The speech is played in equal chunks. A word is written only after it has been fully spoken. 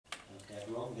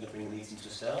everyone. We're going to bring the meeting to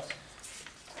a start.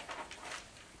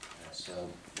 So,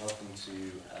 welcome to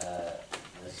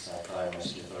Merseyside Fire and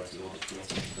Rescue Authority Audit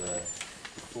Committee for the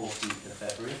 14th of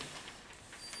February.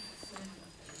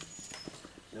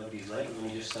 Nobody's late, we've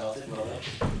only just started, well done.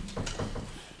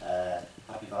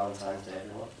 Happy Valentine's Day,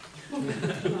 everyone.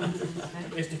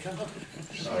 Where's the car?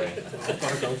 Sorry.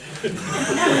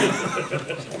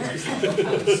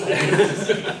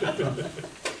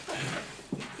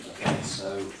 Okay, so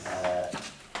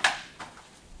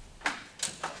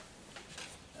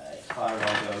if fire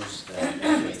alarm goes, then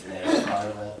evacuate the nearest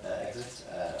fire exit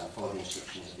and follow the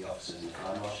instructions of the officers and the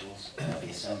fire marshals. The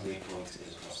assembly point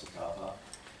is across the car park.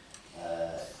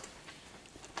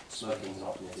 Smoking is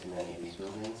not permitted in any of these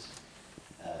buildings.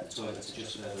 The toilets are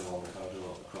just further along the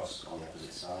corridor across on the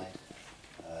opposite side.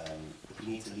 If you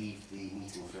need to leave the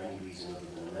meeting for any reason other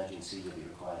than emergency, you'll be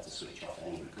required to switch off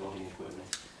any recording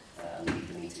equipment and leave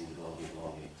the meeting with all your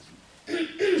belongings.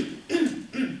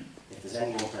 If there's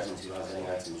anyone present who has any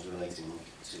items relating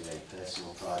to a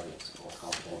personal, private or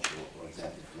confidential or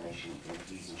exempt information, then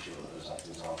please ensure that those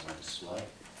items aren't on display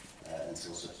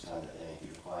until such time that they may be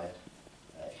required.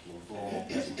 If you can inform all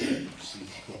present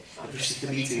the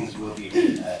meetings will be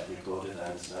recorded, I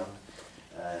understand.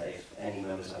 If any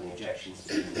members have any objections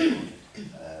to being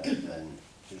recorded, then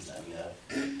please let me know.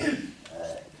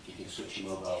 If you can switch your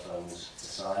mobile phones to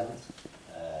silent,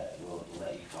 we'll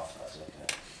let you off, that's okay.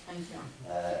 Thank you.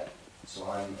 So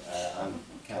I'm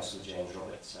Cllr James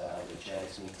Roberts, I'm the chair of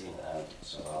this meeting,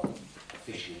 so I'll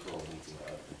officially call the meeting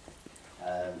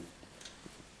open.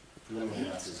 Preliminary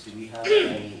matters, do we have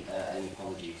any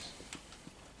apologies?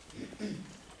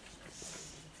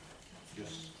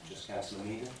 Just Councillor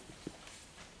Meaden?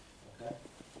 Okay,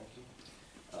 thank you.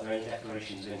 Are there any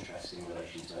declarations of interest in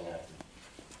relation to any item?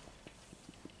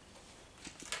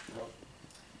 No?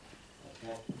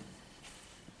 Okay.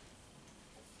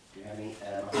 Do you have any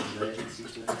matters of urgency to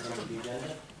attend to the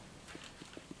agenda?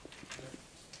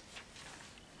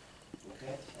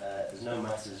 Okay. There's no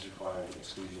matters requiring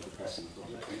exclusion of the press and the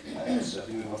public. So if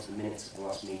we move on to the minutes of the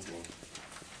last meeting.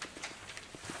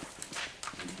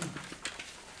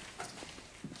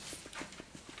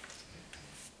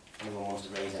 Anyone wants to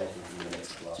raise anything from the minutes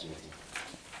of the last meeting?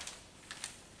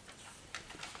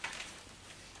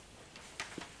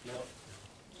 No?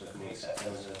 So can we accept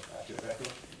them as an accurate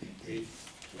record? Agreed.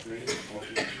 Agreed. Thank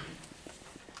you.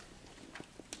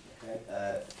 Okay.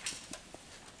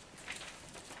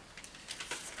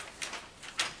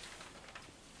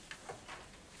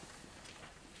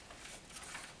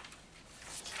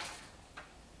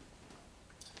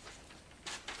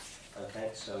 Okay,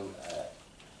 so I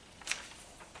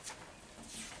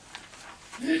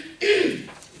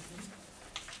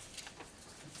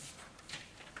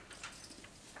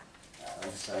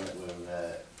understand that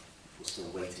we're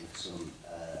still waiting for some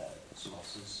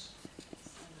officers,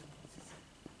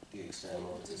 the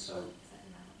external auditors. So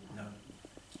no.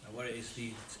 What it is,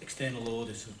 the external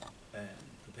auditors have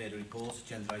prepared a report,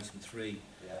 agenda item 3.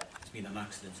 yeah. There's been an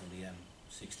accident on the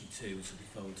M62, which will be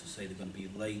phoned to say they're going to be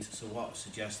late. So what I've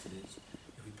suggested is,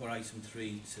 if we put item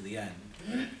 3 to the end,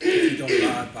 if you don't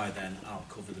arrive by then, I'll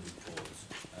cover the report,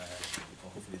 or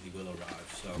hopefully they will arrive.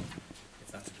 So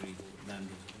if that's agreeable with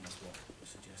members, I think that's what we're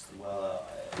suggesting. Well,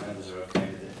 members are okay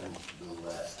with it, and we'll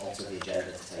alter the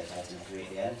agenda to take item 3 at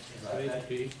the end. Is that okay?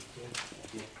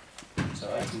 Thank you.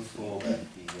 So item 4, then,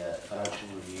 the financial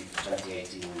review for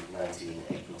 2018-19,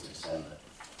 April to December.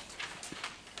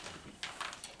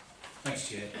 Thanks,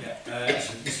 Chair. Yeah.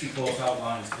 So this report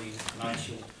outlines the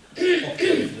financial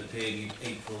update for the period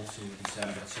April to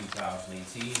December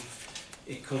 2018.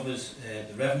 It covers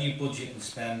the revenue budget and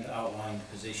spend, outline the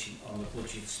position on the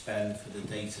budget spend for the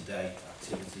day-to-day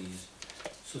activities,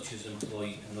 such as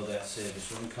employee and other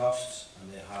service run costs,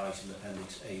 and they're highlighted in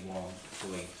Appendix A1 to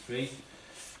A3.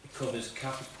 It covers the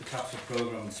capital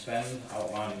programme and spend,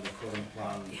 outlining the current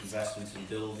plan investments in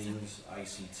buildings,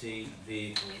 ICT,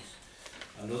 vehicles,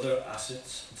 and other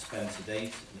assets and spend to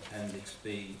date in Appendix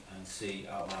B and C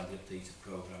outline the updated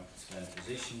programme and spend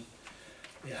position.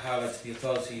 It highlights the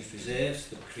authority's reserves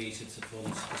that were created to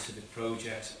fund specific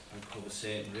projects and cover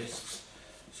certain risks,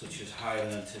 such as higher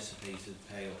than anticipated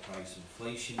pay or price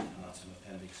inflation, and that's in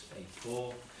Appendix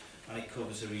A4. And it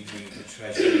covers a review of the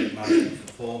Treasury management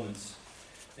performance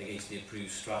against the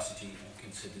approved strategy and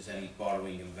considers any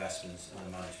borrowing, investments and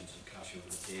the management of cash over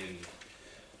the period.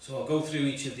 So I'll go through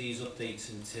each of these updates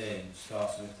in turn,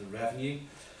 starting with the revenue.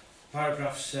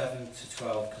 Paragraphs 7 to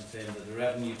 12 confirm that the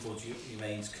revenue budget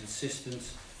remains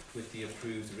consistent with the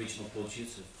approved original budget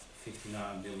of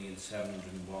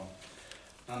 59,701,000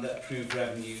 and that approved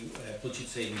revenue budget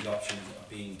saving options are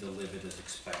being delivered as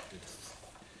expected.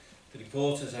 The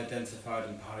report has identified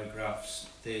in paragraphs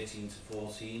 13 to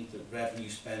 14 that revenue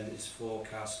spend is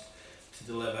forecast to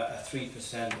deliver a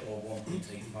 3% or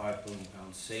 £1.85 billion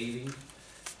saving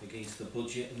against the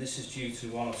budget, and this is due to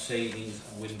one-off savings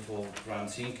and windfall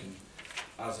grant income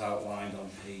as outlined on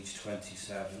page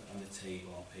 27 and the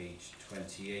table on page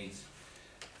 28.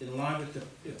 In line with the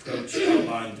approach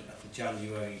outlined at the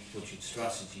January Budget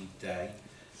Strategy Day,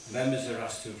 members are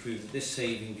asked to approve that this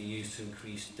saving be used to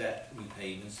increase debt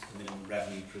repayments, the minimum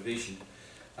revenue provision,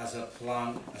 as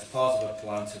part of a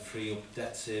plan to free up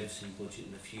debt servicing budget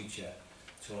in the future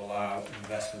to allow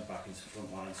investment back into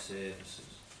frontline services.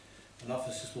 And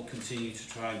officers will continue to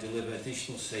try and deliver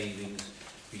additional savings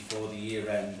before the year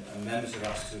end, and members are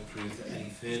asked to approve that any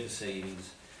further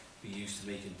savings be used to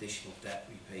make additional debt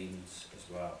repayments as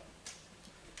well.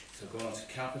 So going on to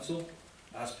capital,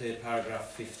 as per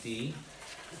paragraph 15,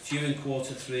 during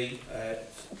quarter 3,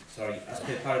 as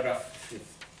per paragraph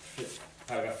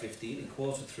 15, in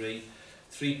quarter 3,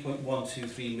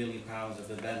 £3.123 million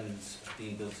of amendments have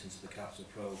been built into the capital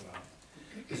programme.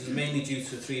 This is mainly due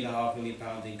to a £3.5 million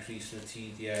increase in the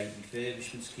TDA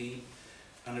refurbishment scheme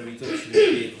and a reduction in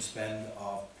vehicle spend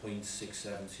of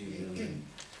 £0.672 million.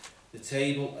 The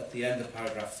table at the end of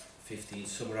paragraph 15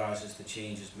 summarises the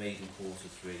changes made in quarter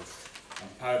 3,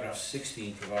 and paragraph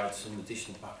 16 provides some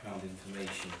additional background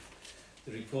information.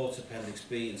 The report appendix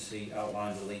B and C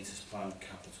outline the latest planned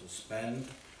capital spend.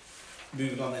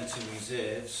 Moving on then to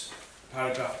reserves,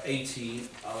 paragraph 18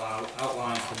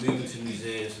 outlines the movement in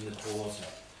reserves in the quarter.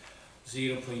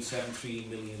 £0.73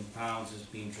 million has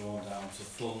been drawn down to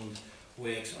fund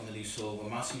works on the new Cllr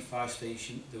Massive Fire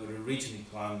Station that were originally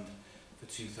planned for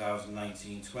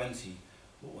 2019-20,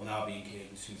 but will now be incurred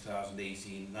in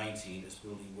 2018-19 as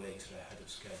building works are ahead of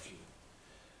schedule.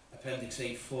 Appendix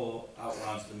A4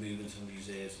 outlines the movement on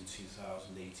reserves in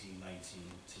 2018-19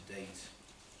 to date.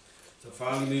 So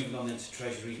finally, moving on into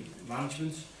Treasury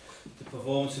Management. The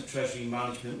performance of Treasury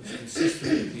Management was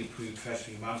consistent with the approved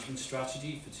Treasury Management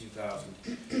Strategy for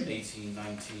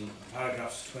 2018-19.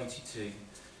 Paragraphs 22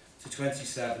 to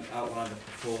 27 outline the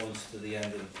performance to the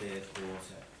end of the third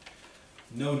quarter.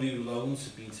 No new loans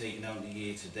have been taken out in the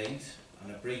year to date,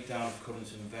 and a breakdown of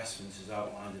current investments is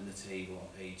outlined in the table on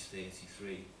page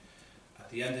 33. At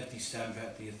the end of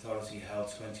December, the authority held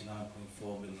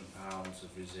 £29.4 million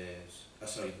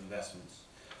of investments.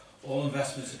 All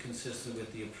investments are consistent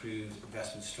with the approved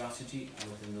investment strategy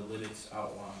and within the limits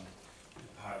outlined in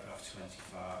paragraph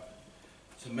 25.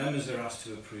 So members are asked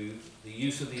to approve the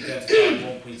use of the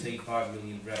identified £1.85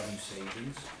 million revenue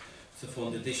savings to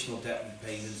fund additional debt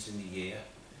repayments in the year,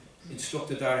 instruct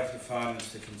the Director of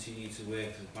Finance to continue to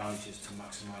work with managers to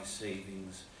maximise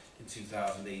savings in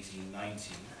 2018-19,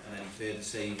 and any further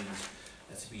savings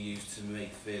are to be used to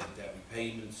make further debt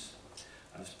repayments,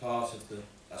 and as part of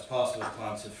a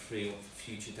plan to free up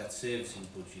future debt servicing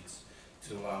budgets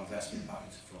to allow investment back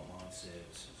into frontline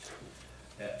services.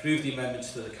 Approve the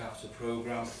amendments to the capital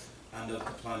programme and note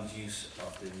the planned use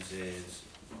of the reserves.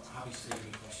 Happy to take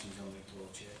any questions on the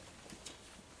report, Chair.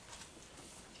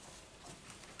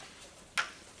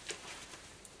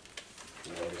 Do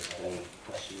you have any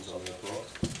questions on the report?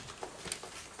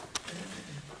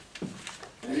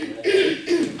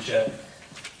 Chair,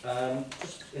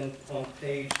 just on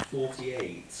page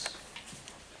 48,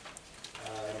 a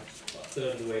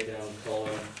third of the way down the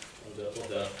column under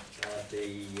other, the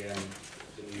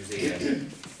museum,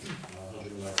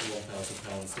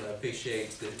 £191,000. And I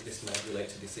appreciate that this might relate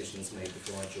to decisions made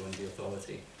before I joined the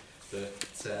authority, but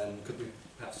could we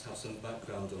perhaps have some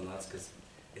background on that, because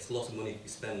it's a lot of money to be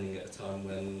spending at a time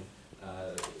when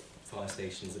fire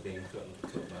stations are being threatened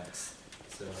with cutbacks.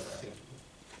 So I think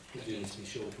we do need to be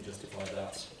sure we can justify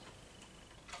that.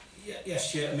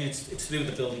 Yes, Chair. I mean, it's to do with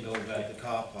the building over the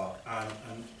car park,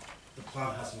 and the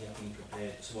plan hasn't yet been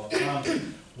prepared. So our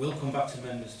plan will come back to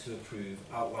members to approve,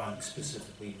 outlining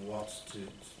specifically what's to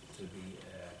be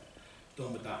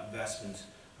done with that investment,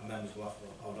 and members will have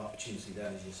an opportunity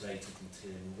then, as you say, to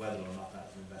determine whether or not that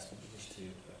is an investment we wish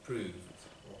to approve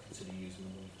or consider using the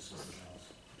money for something else.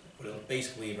 But it'll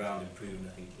basically around improving,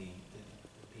 I think, the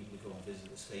people who go and visit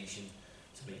the station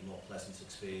to make a more pleasant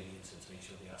experience and to make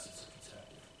sure the assets are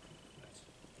protected. Right.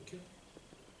 Thank you.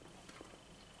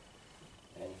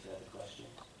 Any further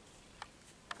questions?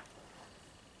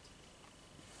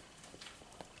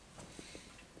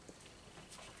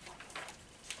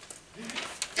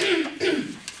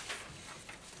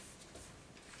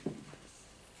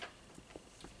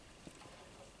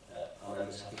 Are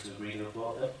members happy to agree the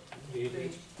report then?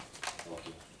 Agreed. Thank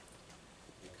you.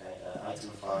 Okay,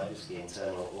 item 5 is the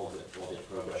internal audit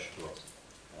progress report,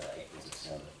 April to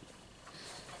December.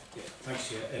 Yeah, thanks,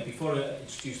 Chair. Before I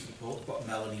introduce the report, I've got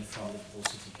Melanie from the Liverpool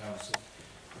City Council,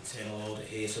 internal audit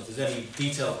here, so if there's any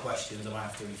detailed questions I might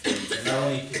have to refer you to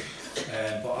Melanie,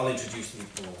 but I'll introduce the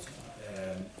report.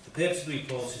 The purpose of the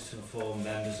report is to inform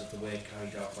members of the work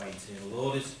carried out by internal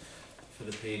audit for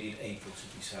the period April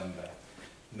to December.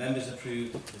 Members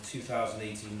approved the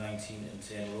 2018-19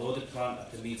 internal audit plan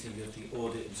at the meeting of the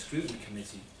Audit and Scrutiny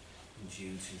Committee in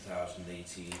June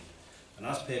 2018. And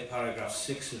as per paragraph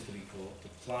 6 of the report, the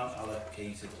plan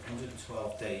allocated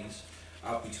 112 days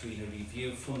out between a review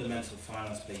of fundamental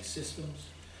finance-based systems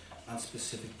and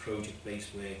specific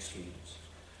project-based work streams.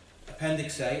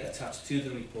 Appendix A, attached to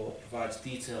the report, provides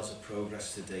details of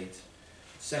progress to date.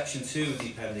 Section 2 of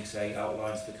the Appendix A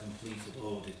outlines the completed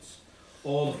audits,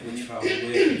 all of which found the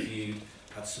work reviewed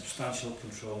had substantial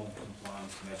control and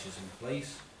compliance measures in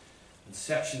place. And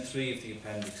Section 3 of the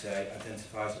Appendix A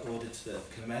identifies audits that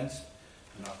have commenced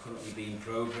and are currently being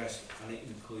progressed, and it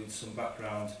includes some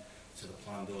background to the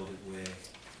planned audit work.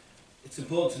 It's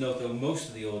important to note, though, most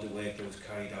of the audit work that was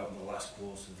carried out in the last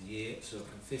quarter of the year, so it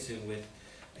can fit in with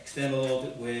external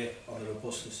audit work on the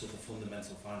robustness of the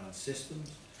fundamental finance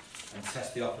systems and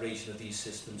test the operation of these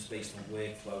systems based on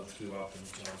workflow throughout the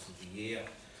majority of the year.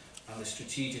 And the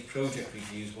strategic project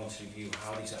reviews want to review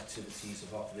how these activities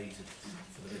have operated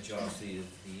for the majority of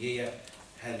the year,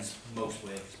 hence most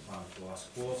work is planned for the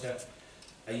last quarter.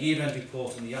 A year-end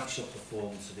report on the actual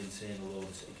performance of internal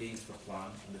audits against the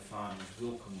plan and the findings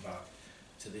will come back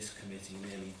to this committee in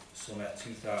early summer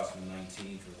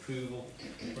 2019 for approval.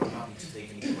 But I'm happy to take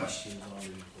any questions on the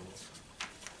report.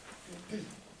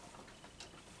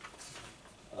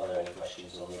 Are there any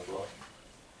questions on the report?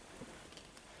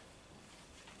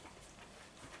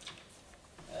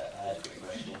 I had a quick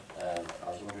question. I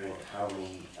was wondering how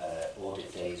many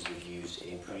audit days we've used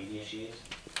in previous years?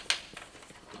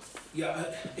 Yeah,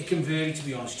 it can vary, to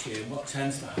be honest, Chair. What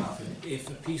tends to happen, if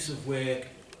a piece of work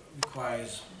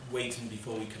requires waiting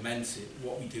before we commence it,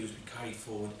 what we do is we carry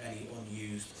forward any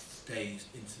unused days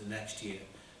into the next year,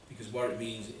 because what it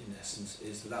means, in essence,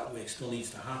 is that that work still needs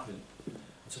to happen.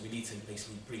 So we need to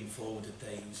basically bring forward the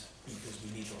days, because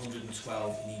we need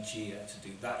 112 in each year to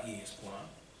do that year's plan.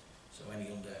 So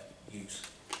any under use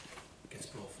gets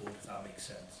brought forward, if that makes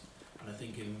sense. And I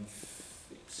think in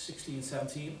 16,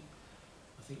 17,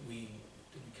 I think we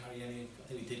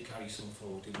did carry some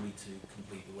forward, didn't we, to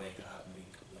complete the work that hadn't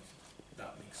been completed.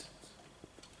 That makes sense.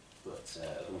 But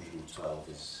 112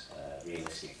 is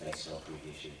realistic based on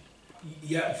previous year.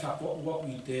 Yeah, in fact, what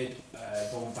we did,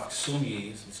 going back some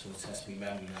years, this will test my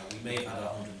memory now, we may have had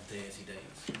 130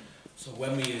 days. So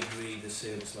when we agreed the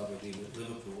service level agreement with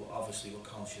Liverpool, obviously we're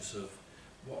conscious of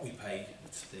what we pay,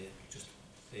 it's just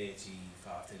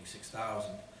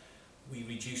 36,000. We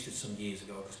reduced it some years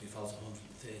ago because we felt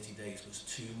 130 days was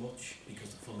too much,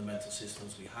 because the fundamental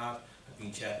systems we had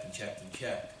been checked and checked and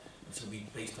checked. And so we,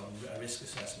 based on a risk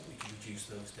assessment, we can reduce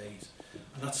those days.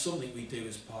 And that's something we do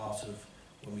as part of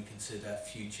when we consider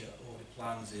future audit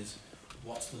plans, is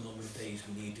what's the number of days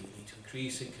we need? Do we need to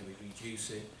increase it? Can we reduce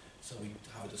it? So we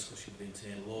have a discussion with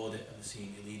internal audit and the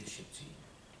senior leadership team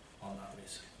on that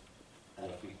risk.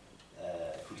 And if we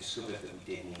discovered that we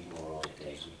did need more audit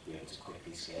days, we'd be able to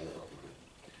quickly scale it up.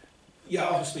 Yeah,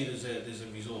 obviously there's a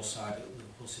resource side at the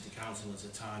Liverpool City Council, there's a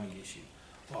timing issue.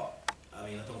 But I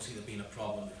mean, I don't see there being a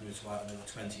problem if we were to have another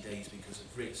 20 days because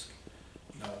of risk.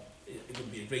 You know, it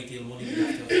wouldn't be a great deal of money we'd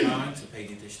have to find to pay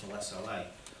the additional SLA.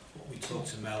 But we talked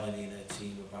to Melanie and her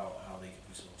team about how they could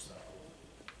resource that.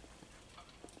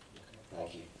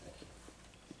 Thank you. Thank you.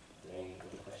 Are there any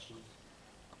other questions?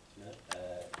 No?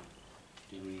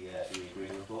 Do we agree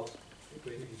with the report?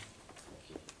 Agree. Thank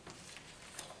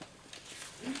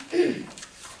you.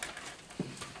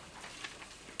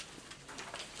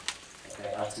 Okay,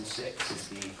 item 6 is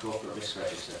the corporate risk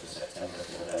register for September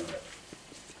to November.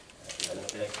 Do you have an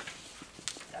update?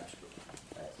 Absolutely.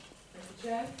 Thank you,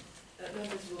 Chair.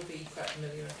 Members will be quite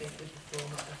familiar, I think, with the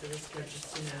format of the risk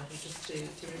register now, but just to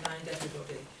remind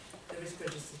everybody, the risk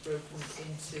register is broken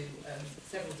into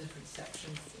several different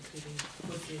sections, including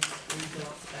budgets, legal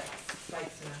aspects,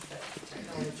 sites and assets,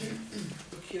 technology,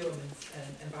 procurement,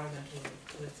 environmental,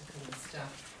 political and staff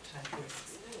type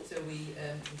risks. So we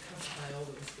classify all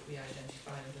the risks that we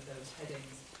identify under those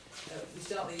headings. We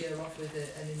start the year off with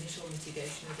an initial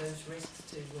mitigation of those risks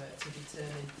to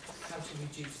determine how to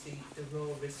reduce the raw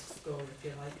risk score, if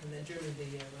you like, and then during the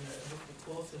year on a roughly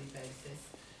quarterly basis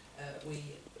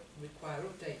we require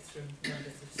updates from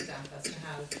members of staff as to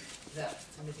how that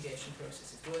mitigation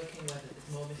process is working, whether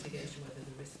there's more mitigation, whether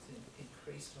the risk is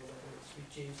increased or whether it's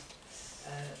reduced,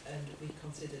 and we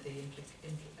consider the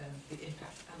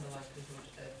impact and the likelihood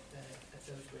of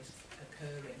those risks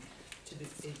occurring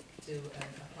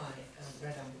apply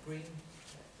red, amber, green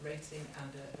rating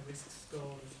and a risk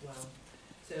score as well.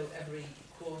 So every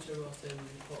quarter or so we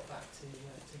report back to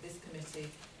this committee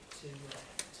to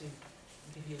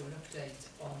give you an update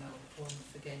on our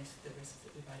performance against the risks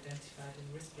that we've identified in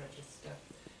the risk register.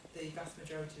 The vast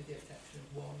majority, with the exception of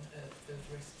one, of those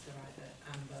risks are either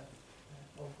amber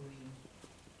or green.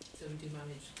 So we do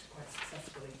manage to quite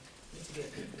successfully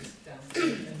mitigate the risk down to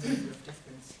a number of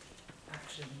different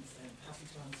actions. I'm happy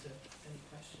to answer any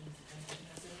questions if anybody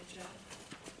has any, Chair.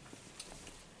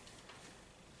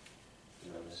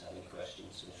 Do members have any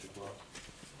questions on this report?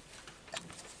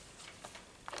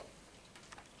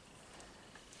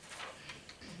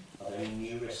 Are there any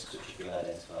new risks which have been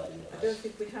identified in the I past? don't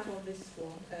think we have on this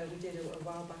one. We did a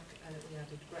while back, we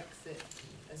added Brexit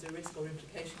as a risk or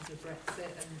implications of Brexit,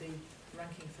 and the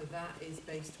ranking for that is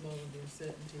based more on the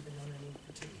uncertainty than on any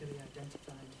particularly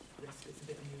identified risk. It's a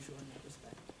bit unusual in that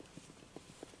respect.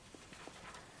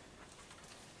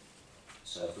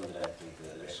 So fundamentally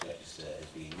the risk register has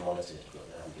been monitored, but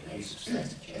there haven't been any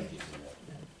substantive changes in it.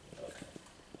 No. Okay.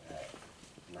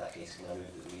 In that case, can I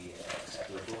move that we accept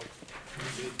the report?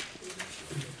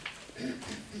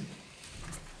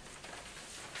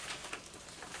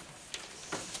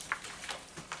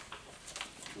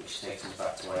 Which takes us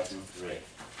back to item 3. Would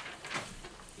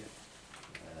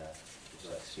you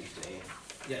like to speak to Ian?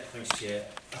 Yeah, thanks, Chair.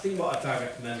 I think what I'd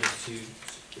direct members to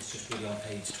is just really on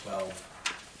page 12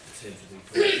 in terms of the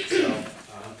report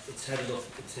itself. It's headed up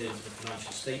in terms of the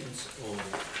financial statements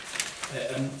audit.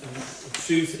 And in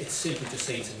truth, it's simply just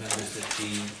saying to members that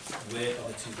the work of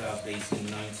the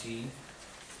 2018-19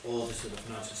 audit of the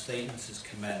financial statements has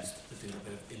commenced. They're doing a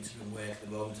bit of interim work at the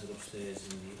moment upstairs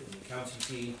in the accounting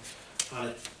team. And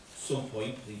at some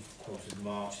point, we've quoted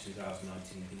March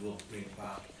 2019, they will bring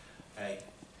back a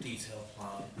detailed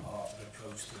plan of an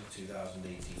approach to the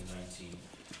 2018-19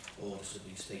 audit of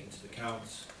these statements of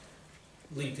accounts.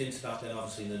 Linked into that then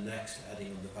obviously in the next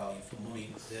heading on the value for money,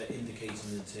 they're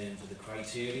indicating in terms of the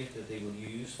criteria that they will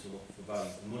use to look for value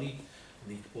for money.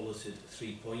 And they've bulleted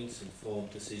 3 points: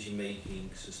 informed decision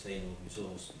making, sustainable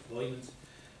resource deployment,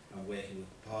 and working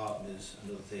with partners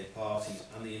and other third parties.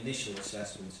 And the initial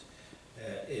assessment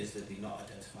is that they've not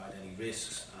identified any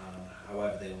risks, and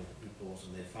however they will report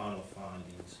on their final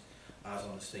findings as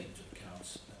on the statement of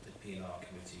accounts at the P&R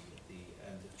committee at the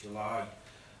end of July.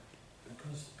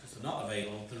 Because they're not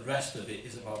available, the rest of it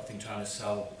is about trying to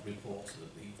sell reports that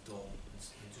we've done and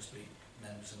just make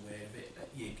members aware of it.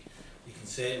 You can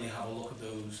certainly have a look at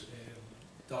those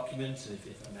documents if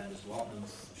members want them.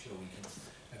 I'm sure we can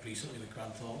agree something with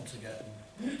Grant Thornton to get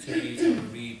them to you to have a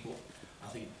read, but I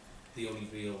think the only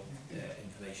real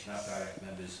information I'd direct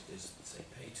members is, say,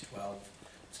 page 12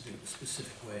 to do the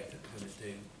specific work that we're going to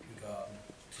do regarding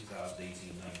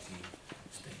 2018-19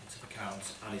 statements of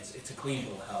accounts, and it's a clean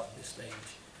bill of health at this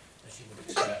stage, as you would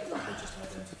expect. We'll just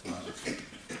identify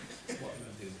what we're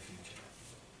going to do in the future.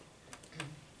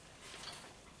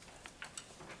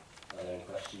 Are there any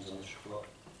questions on this report?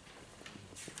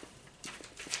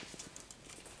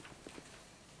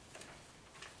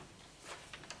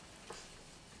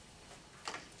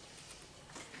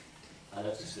 I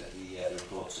noticed that the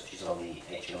report touches on the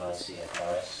HMI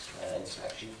CFRS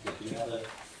inspection. Do we have a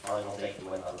final date for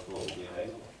when that report will be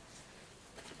available?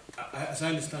 As I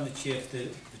understand it, Chief, the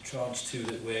tranche 2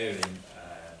 that we're in,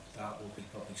 that will be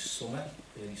probably summer,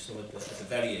 early summer at the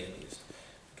very earliest,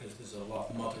 because there's a lot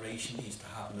of moderation needs to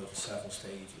happen over several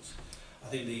stages. I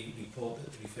think the report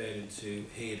that they're referring to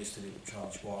here is to do with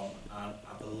tranche 1, and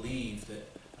I believe that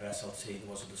at SLT there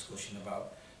was a discussion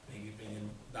about maybe bringing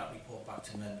that report back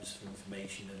to members for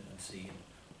information and seeing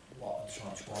what the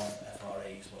tranche 1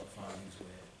 FRAs, what the findings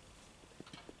were.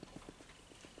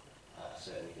 I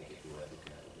certainly think it'd be worth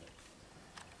looking at it.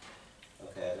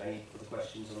 Okay, are there any other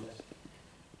questions on this?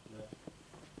 No?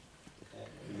 Okay,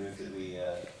 we move that we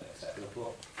accept the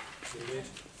report.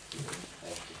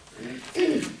 Thank